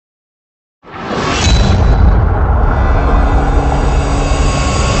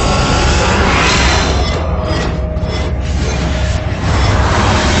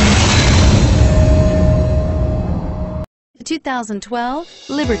2012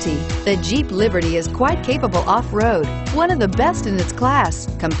 Liberty. The Jeep Liberty is quite capable off-road, one of the best in its class.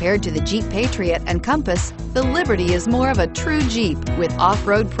 Compared to the Jeep Patriot and Compass, the Liberty is more of a true Jeep with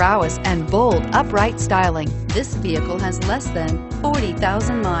off-road prowess and bold, upright styling. This vehicle has less than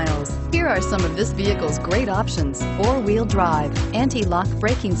 40,000 miles. Here are some of this vehicle's great options: four-wheel drive, anti-lock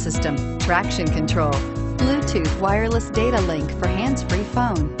braking system, traction control, Bluetooth wireless data link for hands-free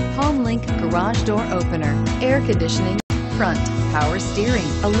phone, home link garage door opener, air conditioning, front, power steering,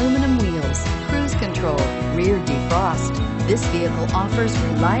 aluminum wheels, cruise control, rear defrost. This vehicle offers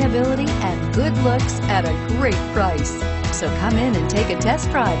reliability and good looks at a great price. So come in and take a test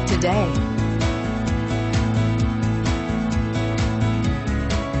drive today.